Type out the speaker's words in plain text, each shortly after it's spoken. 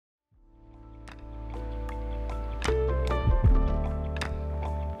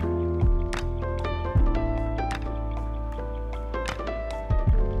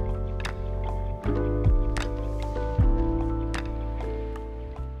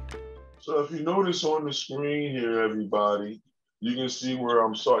So if you notice on the screen here, everybody, you can see where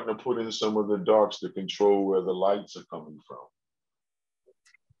I'm starting to put in some of the darks to control where the lights are coming from.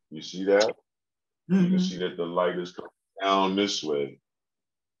 You see that? You can see that the light is coming down this way.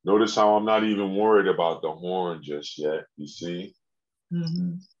 Notice how I'm not even worried about the horn just yet. You see?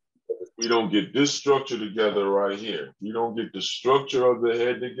 If we don't get this structure together right here, if we don't get the structure of the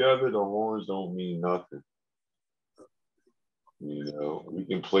head together, the horns don't mean nothing. You know, we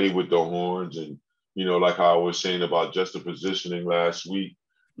can play with the horns and, you know, like I was saying about just the positioning last week,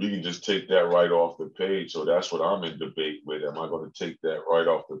 we can just take that right off the page. So that's what I'm in debate with. Am I going to take that right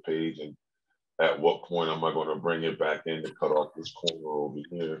off the page? And at what point am I going to bring it back in to cut off this corner over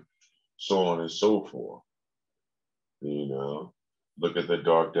here? So on and so forth. You know, look at the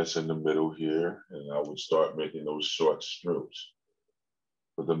dark that's in the middle here, and I would start making those short strips.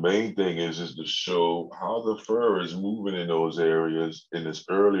 But the main thing is to show how the fur is moving in those areas in this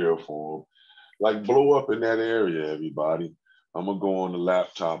earlier form. Like blow up in that area, everybody. I'm gonna go on the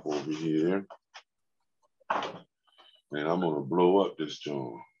laptop over here, and I'm gonna blow up this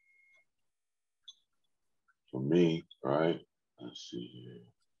joint. For me, right? Let's see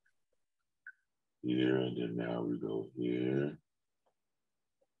here. Here, and then now we go here.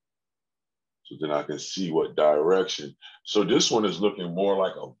 So then I can see what direction. So this one is looking more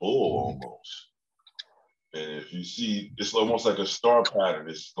like a bull almost. And if you see, it's almost like a star pattern.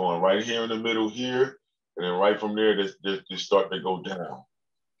 It's going right here in the middle here, and then right from there, they start to go down.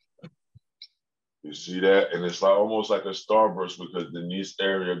 You see that? And it's like almost like a starburst because then this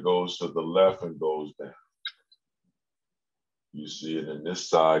area goes to the left and goes down. You see, and then this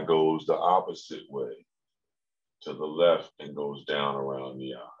side goes the opposite way to the left and goes down around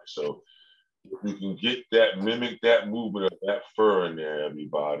the eye. So if you can get that, mimic that movement of that fur in there,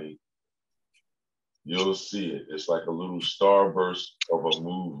 everybody, you'll see it. It's like a little starburst of a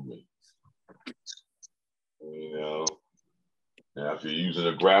movement. You know, now if you're using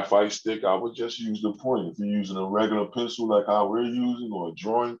a graphite stick, I would just use the point. If you're using a regular pencil like how we're using, or a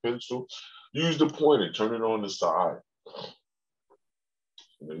drawing pencil, use the point and turn it on the side.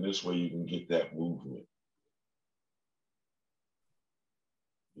 And then this way you can get that movement.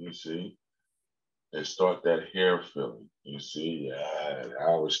 You see? And start that hair filling. You see? Yeah,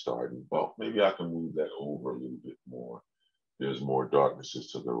 now it's starting. Well, maybe I can move that over a little bit more. There's more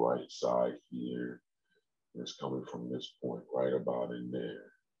darknesses to the right side here. It's coming from this point right about in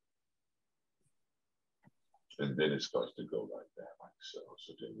there. And then it starts to go like that, like so.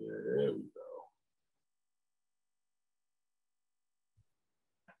 So then, yeah, there we go.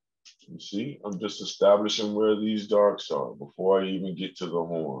 You see, I'm just establishing where these darks are before I even get to the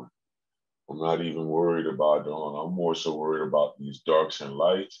horn. I'm not even worried about the horn. I'm more so worried about these darks and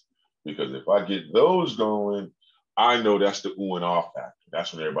lights, because if I get those going, I know that's the ooh and ah factor.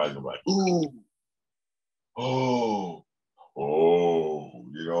 That's when everybody's gonna be like, ooh, oh, oh,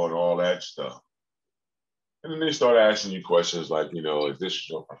 you know, and all that stuff. And then they start asking you questions like, you know, is this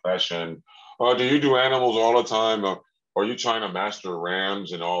your profession? Or do you do animals all the time? Or are you trying to master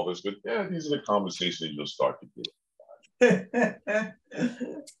rams and all this? But yeah, these are the conversations you'll start to get. And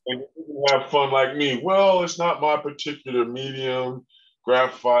you can have fun like me. Well, it's not my particular medium,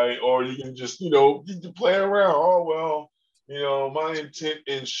 graphite, or you can just, you know, play around. Oh, well, you know, my intent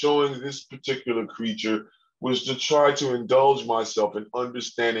in showing this particular creature was to try to indulge myself in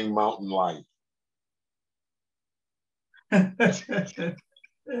understanding mountain life. But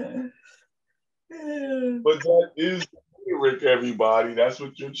that is lyric, everybody. That's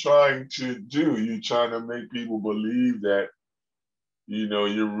what you're trying to do. You're trying to make people believe that, you know,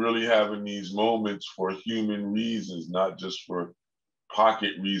 you're really having these moments for human reasons, not just for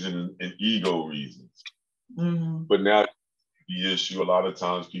pocket reason and ego reasons. But now the issue, a lot of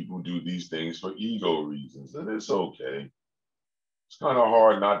times people do these things for ego reasons, and it's okay. It's kind of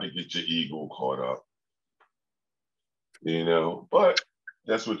hard not to get your ego caught up, you know, but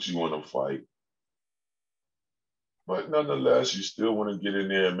that's what you want to fight. But nonetheless, you still want to get in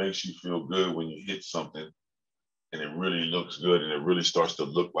there. It makes you feel good when you hit something and it really looks good and it really starts to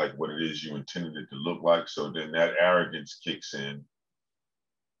look like what it is you intended it to look like. So then that arrogance kicks in.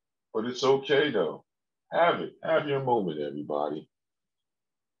 But it's okay though. Have it. Have your moment, everybody.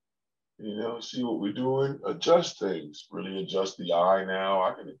 You know, see what we're doing. Adjust things. Really adjust the eye now.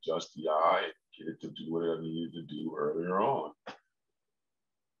 I can adjust the eye, get it to do what I needed to do earlier on.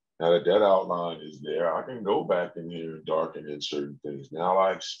 Now that that outline is there, I can go back in here and darken in certain things. Now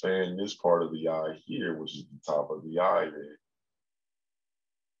I expand this part of the eye here, which is the top of the eyelid.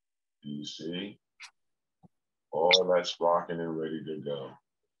 Do you see? All that's rocking and ready to go.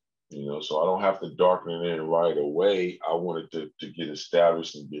 You know, so I don't have to darken it in right away. I wanted to get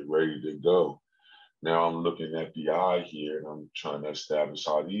established and get ready to go. Now I'm looking at the eye here and I'm trying to establish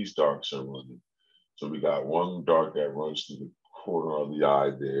how these darks are running. So we got one dark that runs through the corner of the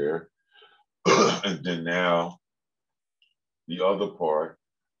eye there. And then now the other part,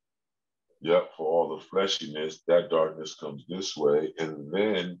 yep, for all the fleshiness, that darkness comes this way. And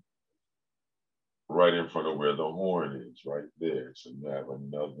then right in front of where the horn is, right there. So you have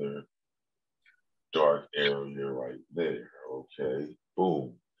another dark area right there. Okay,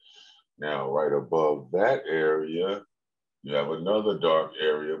 boom. Now, right above that area, you have another dark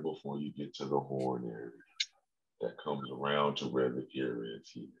area before you get to the horn area that comes around to where the ear is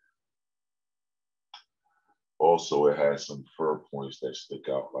here. Also, it has some fur points that stick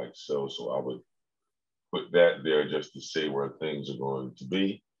out like so. So I would put that there just to say where things are going to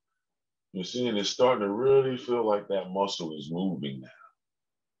be. You're seeing it's starting to really feel like that muscle is moving now.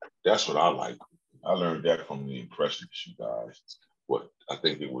 That's what I like. I learned that from the impressionists, you guys. What I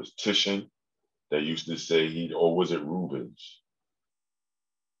think it was Titian that used to say or was it Rubens?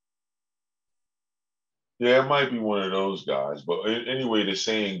 Yeah, it might be one of those guys. But anyway, the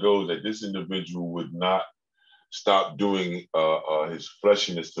saying goes that this individual would not stop doing his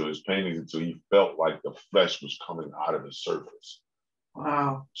fleshiness to his paintings until he felt like the flesh was coming out of the surface.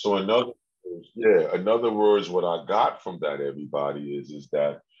 Wow. So in other words, what I got from that, everybody, is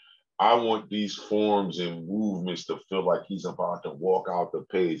that I want these forms and movements to feel like he's about to walk out the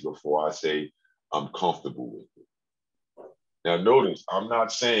page before I say I'm comfortable with it. Now, notice I'm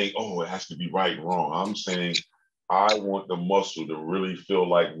not saying, oh, it has to be right and wrong. I'm saying I want the muscle to really feel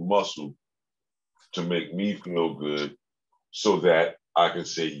like muscle to make me feel good so that I can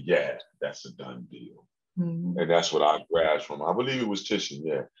say, yeah, that's a done deal. Mm-hmm. And that's what I grasped from. I believe it was Titian,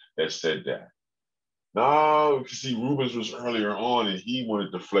 yeah, that said that. No, you see, Rubens was earlier on and he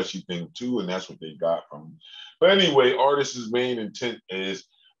wanted the fleshy thing too, and that's what they got from him. But anyway, artist's main intent is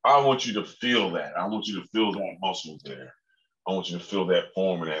I want you to feel that. I want you to feel that muscle there. I want you to feel that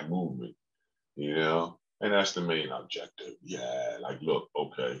form and that movement, you know? And that's the main objective. Yeah, like, look,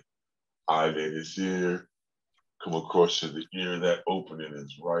 okay, eyelid is here. Come across to the ear. That opening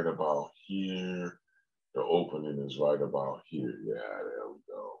is right about here. The opening is right about here. Yeah, there we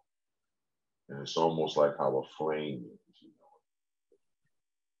go. And it's almost like how a flame is, you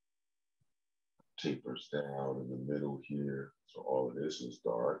know, tapers down in the middle here. So all of this is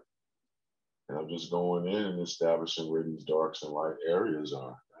dark. And I'm just going in and establishing where these darks and light areas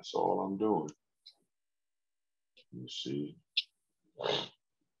are. That's all I'm doing. You see?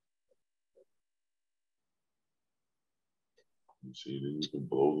 You see, then you can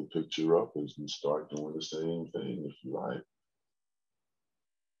blow the picture up and start doing the same thing if you like.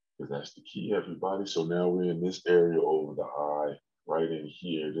 Because that's the key, everybody. So now we're in this area over the eye, right in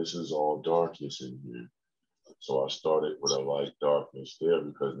here. This is all darkness in here. So I started with a light darkness there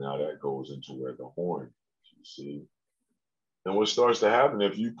because now that goes into where the horn is, you see. And what starts to happen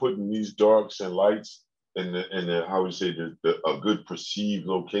if you put in these darks and lights in the how we say a good perceived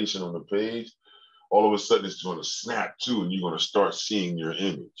location on the page, all of a sudden it's going to snap too, and you're going to start seeing your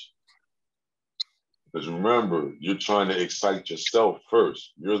image. Because remember, you're trying to excite yourself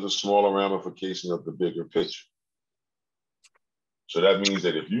first. You're the smaller ramification of the bigger picture. So that means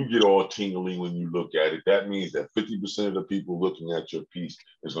that if you get all tingly when you look at it, that means that 50% of the people looking at your piece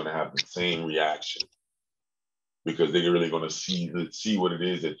is going to have the same reaction because they're really going to see what it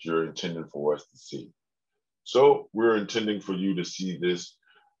is that you're intending for us to see. So we're intending for you to see this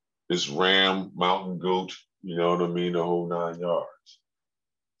ram, mountain goat, you know what I mean, the whole 9 yards.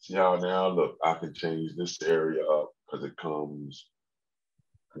 See how now, look, I can change this area up because it comes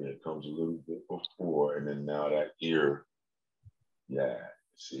a little bit before, and then now that ear, yeah,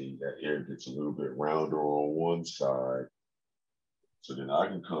 see, that ear gets a little bit rounder on one side. So then I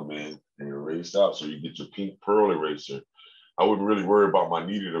can come in and erase out. So you get your pink pearl eraser. I wouldn't really worry about my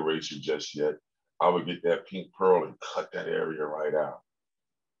kneaded eraser just yet. I would get that pink pearl and cut that area right out.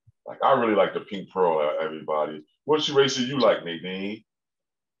 Like, I really like the pink pearl, everybody. Which eraser you like, Nadine?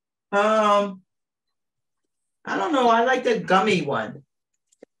 I don't know. I like the gummy one.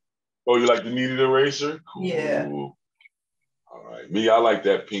 Oh, you like the kneaded eraser? Cool. Yeah. All right. Me, I like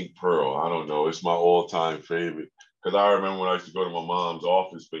that pink pearl. I don't know. It's my all-time favorite. Because I remember when I used to go to my mom's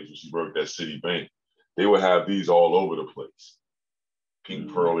office space when she worked at Citibank, they would have these all over the place.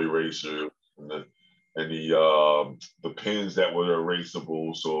 Pink pearl eraser and the pens that were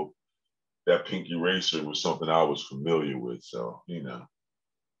erasable. So that pink eraser was something I was familiar with. So, you know,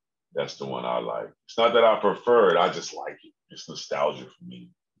 that's the one I like. It's not that I prefer it. I just like it. It's nostalgia for me.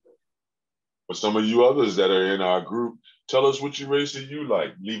 For some of you others that are in our group, tell us which eraser you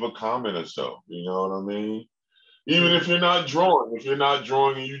like. Leave a comment or so. You know what I mean? Even if you're not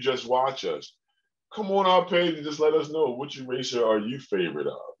drawing and you just watch us, come on our page and just let us know which eraser are you favorite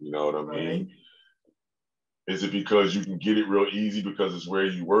of. You know what I Right. mean? Is it because you can get it real easy because it's where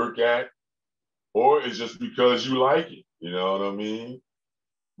you work at? Or it's just because you like it? You know what I mean?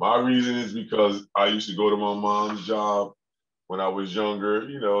 My reason is because I used to go to my mom's job when I was younger,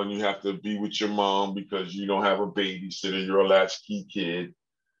 you know, and you have to be with your mom because you don't have a babysitter, you're a latchkey kid,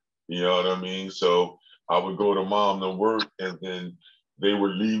 you know what I mean? So I would go to mom to work and then they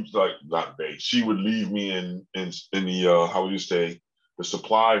would leave, like, not they, she would leave me in the, how would you say, the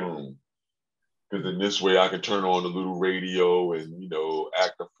supply room. Because in this way I could turn on the little radio and, you know,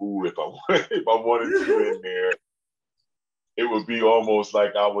 act a fool if I if I wanted to in there. It would be almost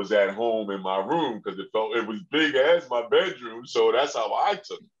like I was at home in my room because it was big as my bedroom. So that's how I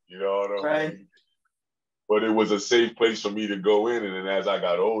took it. You know what I Right. mean? But it was a safe place for me to go in. And then as I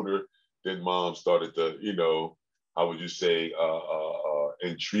got older, then mom started to, you know, how would you say,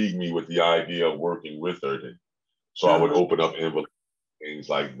 intrigue me with the idea of working with her. Then. So I would Uh-huh. open up envelopes, things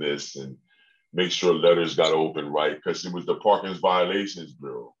like this, and make sure letters got open right because it was the Parking Violations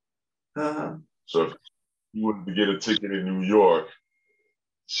Bureau. Uh-huh. So if you wanted to get a ticket in New York,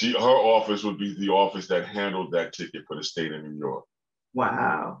 her office would be the office that handled that ticket for the state of New York.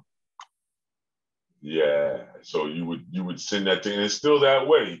 Wow. Yeah. So you would send that thing, and it's still that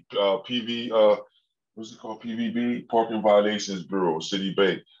way. PV what's it called? PVB, Parking Violations Bureau,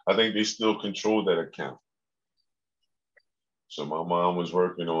 Citibank. I think they still control that account. So my mom was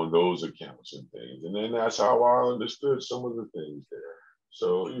working on those accounts and things. And then that's how I understood some of the things there.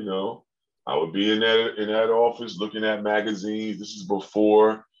 So, you know, I would be in that office looking at magazines. This is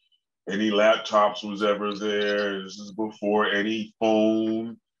before any laptops was ever there. This is before any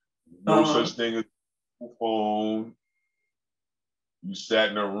phone. No Uh-huh. such thing as a phone. You sat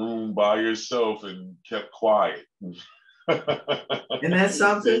in a room by yourself and kept quiet. And that's You see?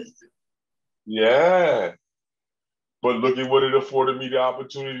 something? Yeah. But look at what it afforded me the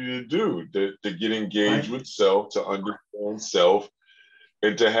opportunity to do, to get engaged Right. with self, to understand self,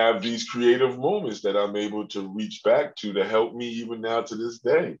 and to have these creative moments that I'm able to reach back to help me even now to this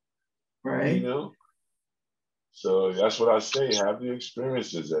day. You Right. know? So that's what I say. Have the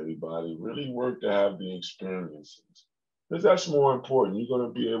experiences, everybody. Really work to have the experiences. Because that's more important. You're going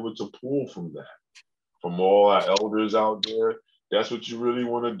to be able to pull from that. From all our elders out there, that's what you really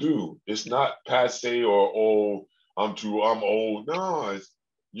want to do. It's not passe or, oh, I'm old. No,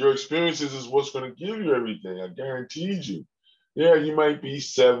 your experiences is what's going to give you everything. I guaranteed you. Yeah, you might be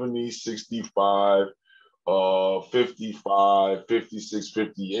 70, 65, 55, 56,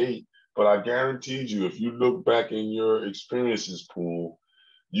 58. But I guaranteed you, if you look back in your experiences pool,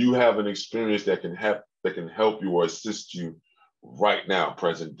 you have an experience that can help you or assist you right now,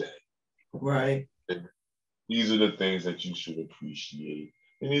 present day. Right. And these are the things that you should appreciate.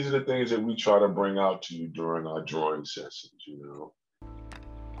 And these are the things that we try to bring out to you during our drawing sessions, you know.